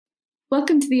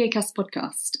Welcome to the ACAST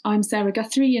podcast. I'm Sarah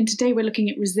Guthrie, and today we're looking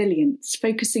at resilience,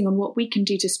 focusing on what we can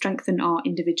do to strengthen our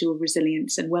individual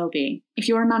resilience and well-being. If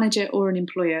you're a manager or an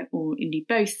employer, or indeed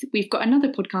both, we've got another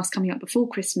podcast coming up before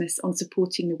Christmas on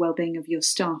supporting the well-being of your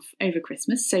staff over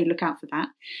Christmas, so look out for that.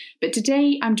 But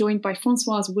today I'm joined by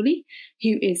Françoise Woolley,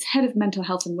 who is Head of Mental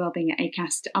Health and Wellbeing at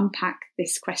ACAST, to unpack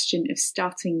this question of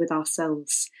starting with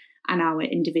ourselves and our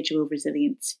individual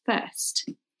resilience first.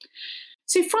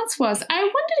 So, Françoise, I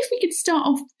wondered if we could start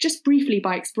off just briefly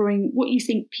by exploring what you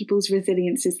think people's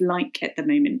resilience is like at the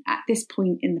moment, at this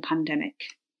point in the pandemic.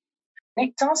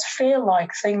 It does feel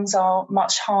like things are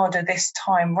much harder this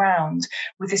time round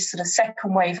with this sort of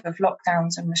second wave of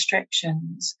lockdowns and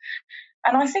restrictions.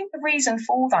 And I think the reason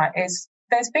for that is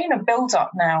there's been a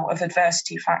build-up now of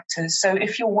adversity factors. So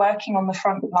if you're working on the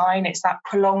front line, it's that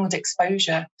prolonged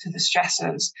exposure to the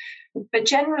stressors. But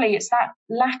generally, it's that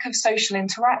lack of social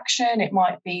interaction. It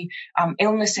might be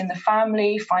illness in the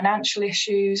family, financial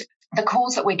issues. The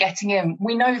calls that we're getting in,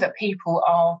 we know that people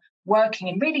are working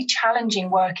in really challenging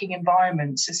working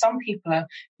environments. So some people are,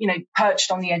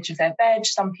 perched on the edge of their bed.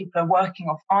 Some people are working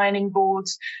off ironing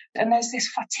boards. And there's this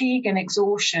fatigue and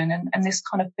exhaustion and this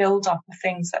kind of build-up of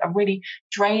things that are really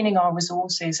draining our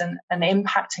resources and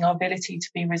impacting our ability to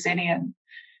be resilient.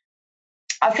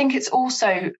 I think it's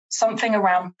also something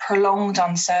around prolonged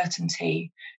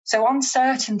uncertainty. So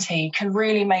uncertainty can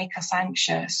really make us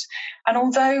anxious. And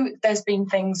although there's been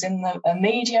things in the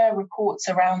media, reports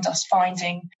around us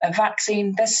finding a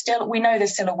vaccine, we know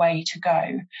there's still a way to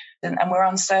go. And we're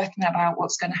uncertain about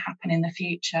what's going to happen in the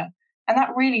future. And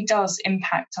that really does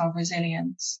impact our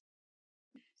resilience.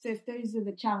 So if those are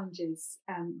the challenges,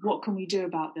 what can we do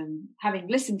about them? Having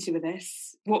listened to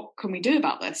this, what can we do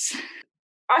about this?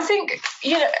 I think,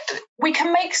 we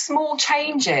can make small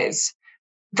changes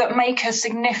that make a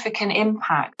significant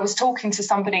impact. I was talking to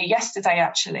somebody yesterday,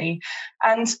 actually,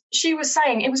 and she was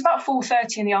saying, it was about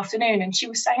 4:30 in the afternoon, and she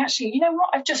was saying, actually, you know what,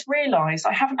 I've just realised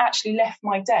I haven't actually left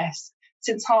my desk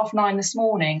since 9:30 this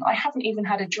morning. I haven't even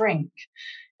had a drink.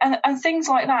 And things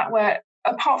like that, where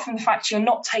apart from the fact you're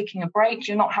not taking a break,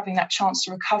 you're not having that chance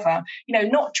to recover,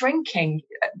 not drinking,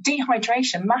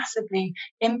 dehydration massively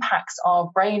impacts our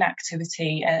brain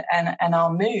activity and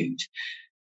our mood.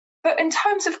 But in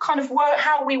terms of kind of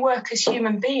how we work as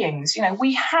human beings,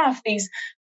 we have these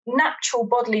natural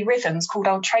bodily rhythms called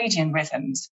ultradian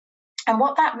rhythms. And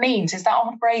what that means is that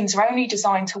our brains are only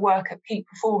designed to work at peak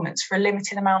performance for a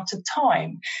limited amount of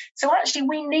time. So actually,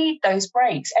 we need those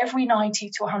breaks every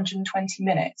 90 to 120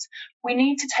 minutes. We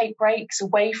need to take breaks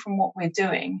away from what we're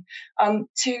doing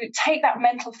to take that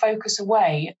mental focus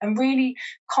away and really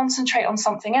concentrate on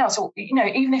something else. Or,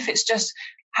 even if it's just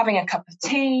having a cup of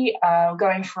tea,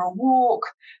 going for a walk.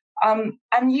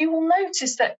 And you will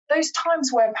notice that those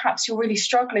times where perhaps you're really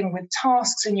struggling with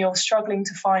tasks and you're struggling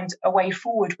to find a way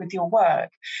forward with your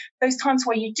work, those times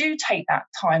where you do take that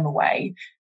time away,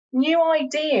 new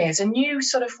ideas and new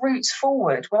sort of routes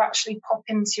forward will actually pop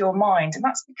into your mind. And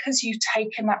that's because you've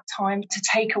taken that time to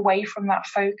take away from that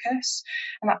focus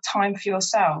and that time for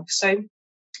yourself. So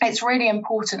it's really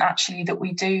important actually that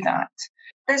we do that.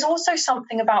 There's also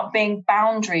something about being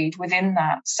boundaried within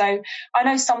that. So I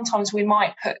know sometimes we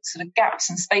might put sort of gaps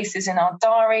and spaces in our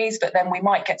diaries, but then we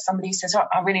might get somebody who says,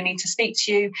 I really need to speak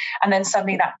to you. And then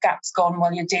suddenly that gap's gone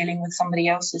while you're dealing with somebody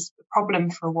else's problem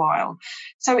for a while.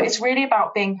 So it's really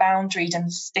about being boundaried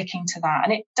and sticking to that.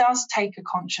 And it does take a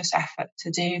conscious effort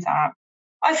to do that.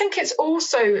 I think it's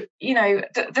also,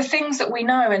 the things that we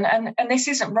know, and this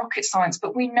isn't rocket science,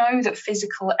 but we know that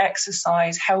physical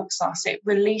exercise helps us. It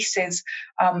releases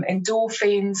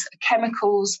endorphins,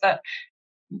 chemicals that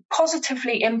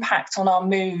positively impact on our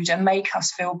mood and make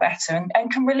us feel better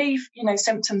and can relieve,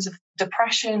 symptoms of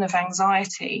depression, of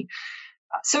anxiety.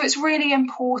 So it's really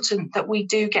important that we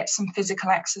do get some physical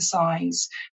exercise.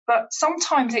 But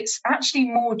sometimes it's actually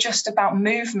more just about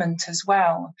movement as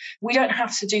well. We don't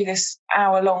have to do this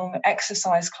hour-long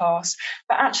exercise class,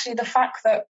 but actually the fact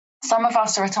that some of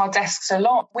us are at our desks a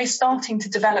lot, we're starting to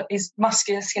develop these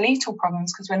musculoskeletal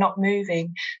problems because we're not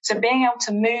moving. So being able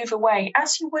to move away,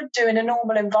 as you would do in a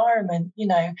normal environment,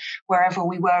 wherever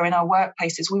we were in our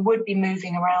workplaces, we would be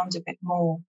moving around a bit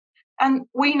more. And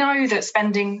we know that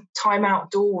spending time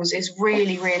outdoors is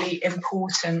really, really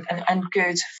important and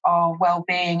good for our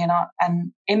well-being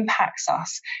and impacts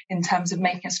us in terms of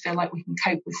making us feel like we can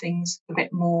cope with things a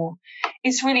bit more.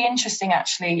 It's really interesting,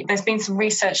 actually. There's been some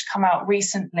research come out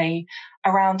recently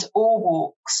around all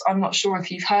walks. I'm not sure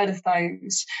if you've heard of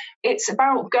those. It's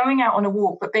about going out on a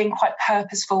walk, but being quite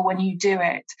purposeful when you do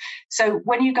it. So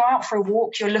when you go out for a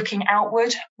walk, you're looking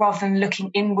outward rather than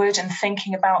looking inward and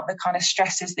thinking about the kind of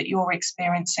stresses that you're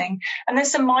experiencing. And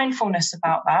there's some mindfulness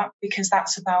about that, because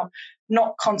that's about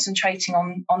not concentrating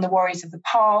on the worries of the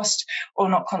past, or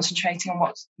not concentrating on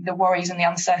what's the worries and the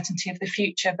uncertainty of the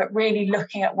future, but really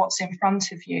looking at what's in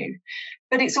front of you.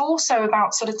 But it's also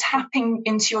about sort of tapping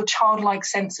into your childlike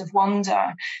sense of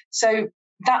wonder. So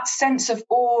that sense of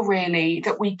awe, really,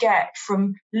 that we get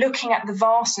from looking at the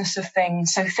vastness of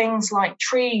things. So things like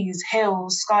trees,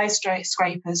 hills,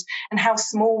 skyscrapers, and how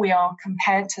small we are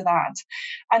compared to that.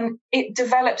 And it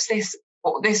develops this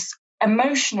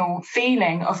emotional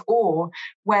feeling of awe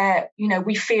where,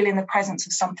 we feel in the presence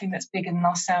of something that's bigger than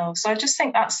ourselves. So I just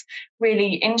think that's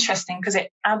really interesting, because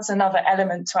it adds another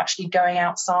element to actually going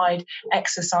outside,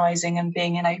 exercising and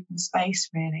being in open space,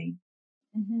 really.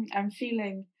 Mm-hmm. I'm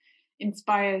feeling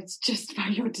inspired just by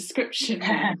your description.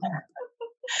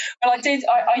 Well, I did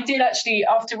actually,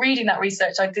 after reading that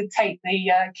research, I did take the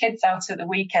kids out at the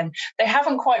weekend. They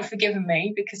haven't quite forgiven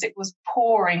me because it was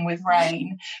pouring with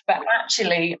rain, but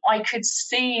actually I could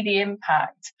see the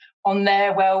impact on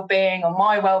their well-being, on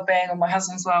my well-being, on my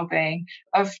husband's well-being,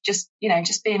 of just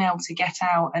being able to get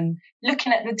out and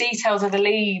looking at the details of the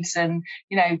leaves and,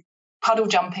 puddle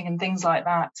jumping and things like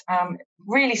that.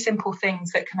 Really simple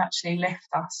things that can actually lift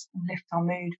us and lift our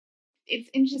mood. It's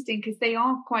interesting because they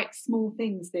are quite small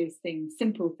things, those things,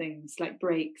 simple things like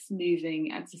breaks,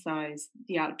 moving, exercise,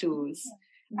 the outdoors.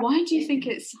 Why do you think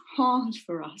it's hard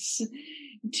for us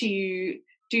to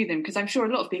do them? Because I'm sure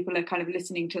a lot of people are kind of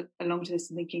listening along to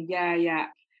this and thinking, yeah.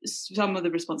 Some of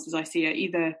the responses I see are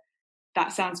either,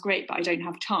 that sounds great, but I don't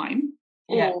have time.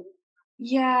 Or,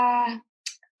 I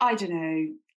don't know,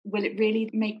 will it really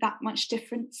make that much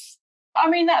difference? I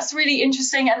mean, that's really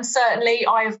interesting. And certainly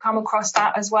I have come across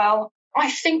that as well. I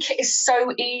think it is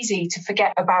so easy to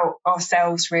forget about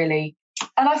ourselves, really.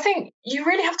 And I think you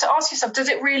really have to ask yourself, does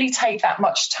it really take that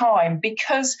much time?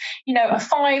 Because, a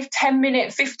 5, 10 minute,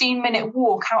 15-minute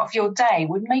walk out of your day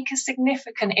would make a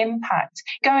significant impact.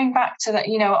 Going back to that,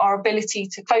 our ability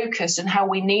to focus and how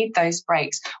we need those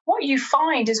breaks. What you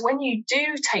find is when you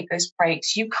do take those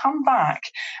breaks, you come back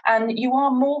and you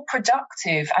are more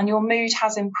productive and your mood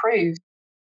has improved.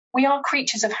 We are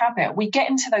creatures of habit. We get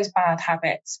into those bad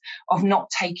habits of not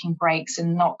taking breaks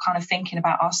and not kind of thinking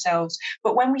about ourselves.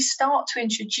 But when we start to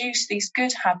introduce these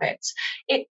good habits,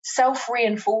 it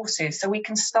self-reinforces. So we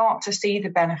can start to see the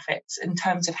benefits in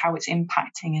terms of how it's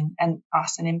impacting and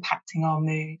us and impacting our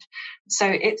mood.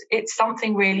 So it's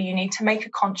something really you need to make a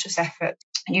conscious effort.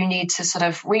 You need to sort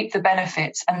of reap the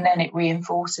benefits and then it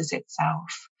reinforces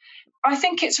itself. I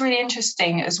think it's really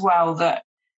interesting as well that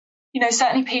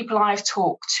certainly people I've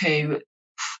talked to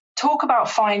talk about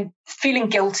feeling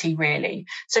guilty, really.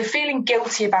 So feeling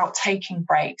guilty about taking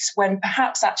breaks when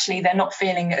perhaps actually they're not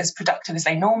feeling as productive as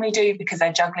they normally do because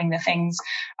they're juggling the things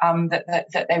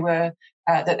that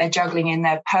they're juggling in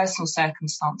their personal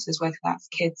circumstances, whether that's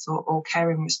kids or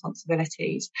caring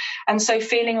responsibilities. And so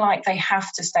feeling like they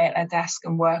have to stay at their desk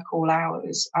and work all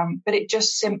hours, but it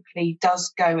just simply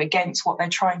does go against what they're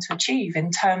trying to achieve in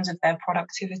terms of their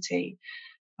productivity.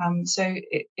 So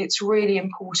it's really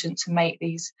important to make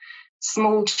these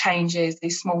small changes,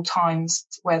 these small times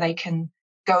where they can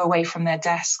go away from their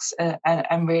desks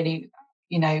and really,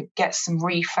 get some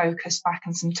refocus back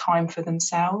and some time for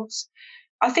themselves.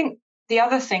 I think the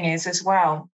other thing is as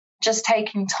well, just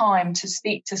taking time to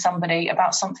speak to somebody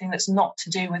about something that's not to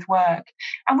do with work.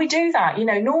 And we do that,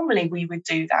 normally we would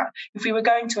do that. If we were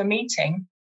going to a meeting,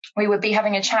 we would be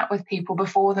having a chat with people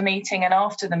before the meeting and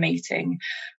after the meeting.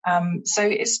 So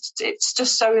it's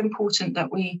just so important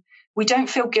that we don't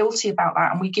feel guilty about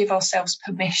that and we give ourselves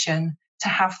permission to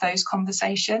have those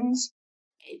conversations.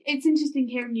 It's interesting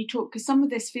hearing you talk because some of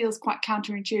this feels quite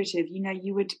counterintuitive.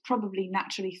 You would probably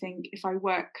naturally think if I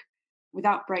work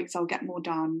without breaks, I'll get more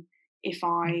done. If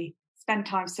I spend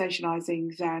time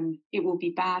socialising, then it will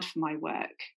be bad for my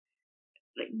work.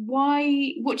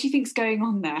 Why? What do you think's going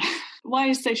on there? Why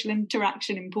is social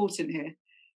interaction important here?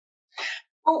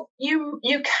 Well, you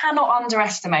cannot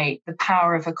underestimate the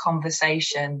power of a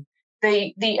conversation,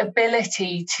 the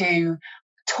ability to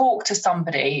talk to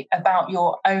somebody about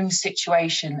your own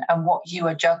situation and what you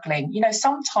are juggling.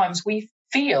 Sometimes we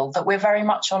feel that we're very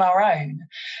much on our own.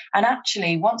 And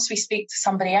actually, once we speak to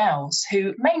somebody else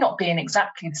who may not be in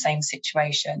exactly the same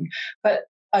situation, but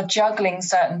are juggling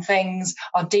certain things,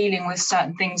 are dealing with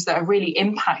certain things that are really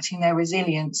impacting their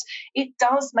resilience, it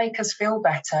does make us feel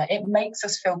better. It makes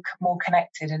us feel more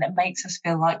connected and it makes us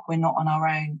feel like we're not on our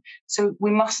own. So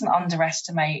we mustn't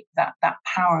underestimate that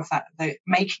power of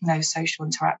making those social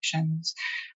interactions.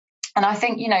 And I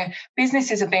think,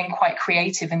 businesses are being quite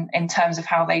creative in terms of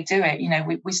how they do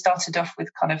it. We started off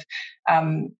with kind of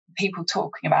people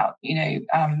talking about,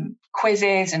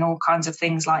 quizzes and all kinds of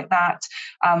things like that.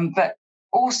 But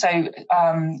also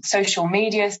social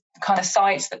media kind of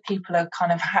sites that people are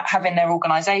kind of have in their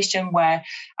organisation, where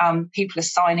people are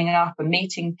signing up and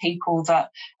meeting people that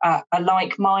are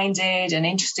like-minded and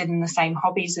interested in the same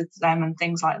hobbies as them and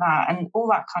things like that. And all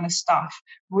that kind of stuff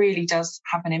really does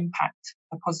have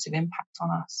a positive impact on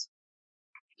us.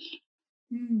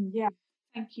 Yeah.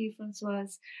 Thank you,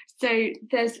 Françoise. So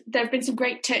there have been some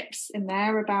great tips in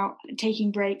there about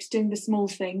taking breaks, doing the small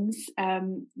things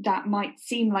that might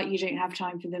seem like you don't have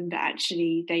time for them, but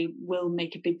actually they will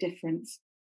make a big difference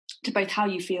to both how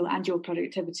you feel and your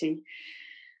productivity.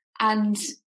 And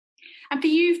for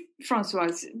you,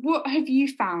 Françoise, what have you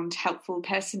found helpful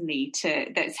personally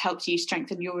that's helped you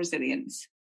strengthen your resilience?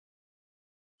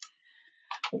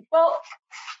 Well,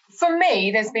 for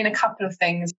me, there's been a couple of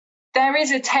things. There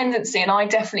is a tendency, and I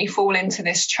definitely fall into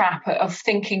this trap of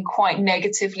thinking quite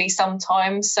negatively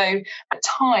sometimes. So at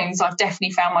times I've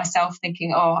definitely found myself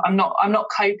thinking, I'm not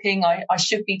coping. I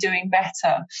should be doing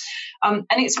better. And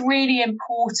it's really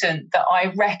important that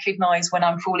I recognise when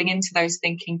I'm falling into those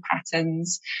thinking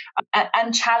patterns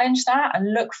and challenge that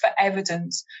and look for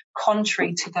evidence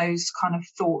contrary to those kind of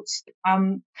thoughts.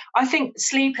 I think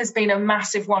sleep has been a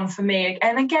massive one for me.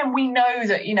 And again, we know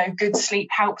that, good sleep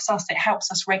helps us. It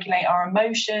helps us regulate our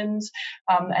emotions,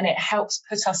 and it helps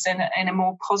put us in a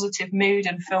more positive mood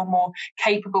and feel more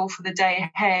capable for the day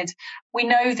ahead. We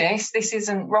know this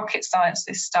isn't rocket science,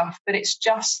 this stuff, but it's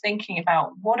just thinking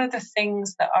about what are the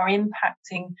things that are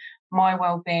impacting my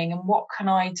well-being and what can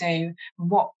I do?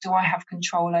 What do I have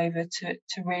control over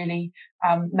to really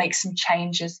make some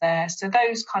changes there? So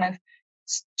those kind of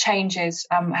changes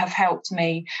have helped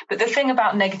me. But the thing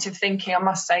about negative thinking, I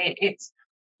must say,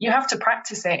 you have to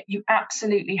practice it. You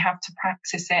absolutely have to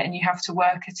practice it, and you have to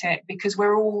work at it, because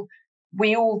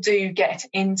we all do get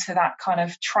into that kind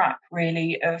of trap,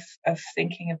 really, of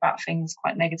thinking about things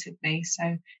quite negatively.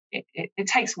 So it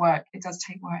takes work. It does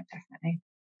take work, definitely.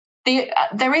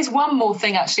 There is one more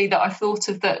thing actually that I thought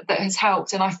of that has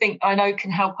helped, and I know can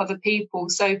help other people.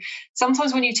 So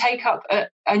sometimes when you take up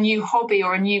a new hobby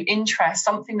or a new interest,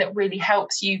 something that really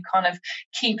helps you kind of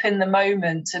keep in the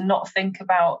moment and not think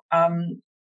about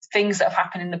things that have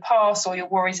happened in the past or your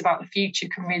worries about the future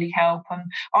can really help. And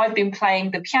I've been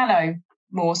playing the piano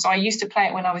more. So I used to play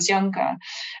it when I was younger,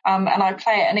 and I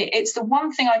play it, and it's the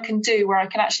one thing I can do where I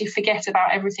can actually forget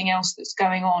about everything else that's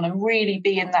going on and really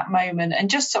be in that moment, and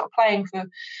just sort of playing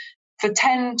for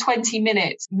 10, 20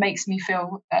 minutes makes me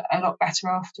feel a lot better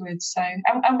afterwards. So,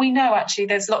 and we know actually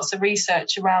there's lots of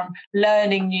research around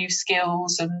learning new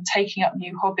skills and taking up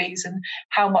new hobbies and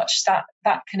how much that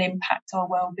can impact our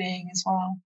well-being as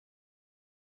well.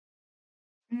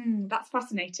 That's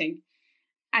fascinating.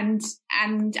 And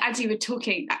as you were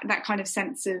talking, that kind of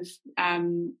sense of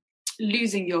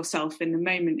losing yourself in the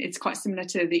moment, it's quite similar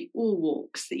to the all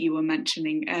walks that you were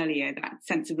mentioning earlier, that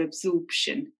sense of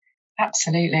absorption.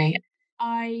 Absolutely.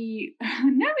 I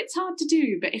know it's hard to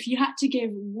do, but if you had to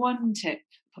give one tip,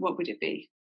 what would it be?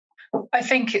 I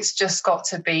think it's just got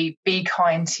to be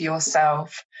kind to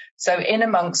yourself. So in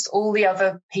amongst all the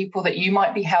other people that you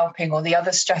might be helping or the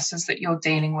other stressors that you're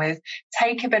dealing with,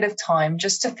 take a bit of time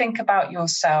just to think about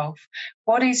yourself.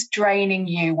 What is draining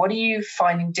you? What are you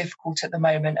finding difficult at the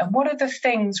moment? And what are the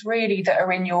things really that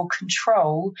are in your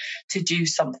control to do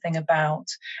something about?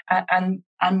 And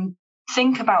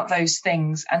think about those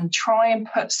things and try and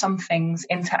put some things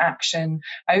into action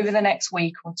over the next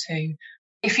week or two.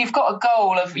 If you've got a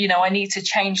goal of, I need to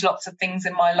change lots of things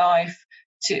in my life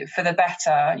for the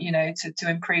better, to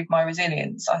improve my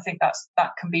resilience, I think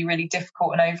that can be really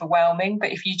difficult and overwhelming.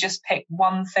 But if you just pick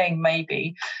one thing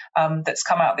maybe that's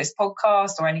come out of this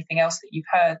podcast or anything else that you've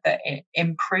heard that it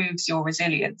improves your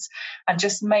resilience and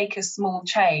just make a small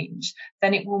change,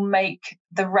 then it will make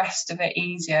the rest of it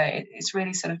easier. It's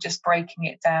really sort of just breaking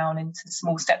it down into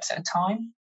small steps at a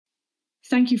time.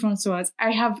 Thank you, Françoise.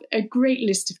 I have a great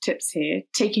list of tips here: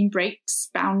 taking breaks,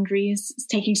 boundaries,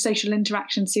 taking social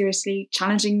interaction seriously,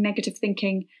 challenging negative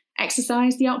thinking,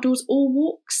 exercise, the outdoors or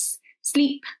walks,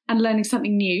 sleep, and learning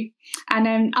something new.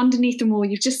 And underneath them all,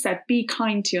 you've just said, be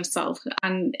kind to yourself.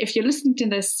 And if you're listening to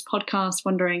this podcast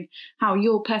wondering how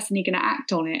you're personally going to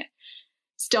act on it,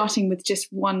 starting with just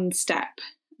one step,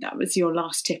 that was your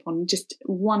last tip on just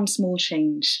one small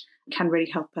change, can really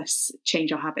help us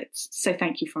change our habits. So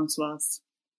thank you, Françoise.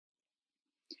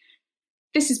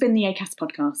 This has been the ACAS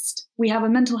podcast. We have a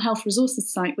mental health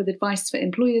resources site with advice for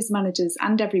employers, managers,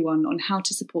 and everyone on how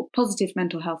to support positive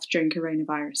mental health during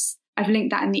coronavirus. I've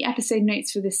linked that in the episode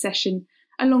notes for this session,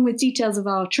 along with details of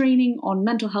our training on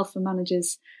mental health for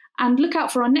managers. And look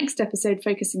out for our next episode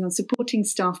focusing on supporting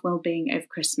staff wellbeing over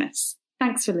Christmas.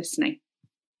 Thanks for listening.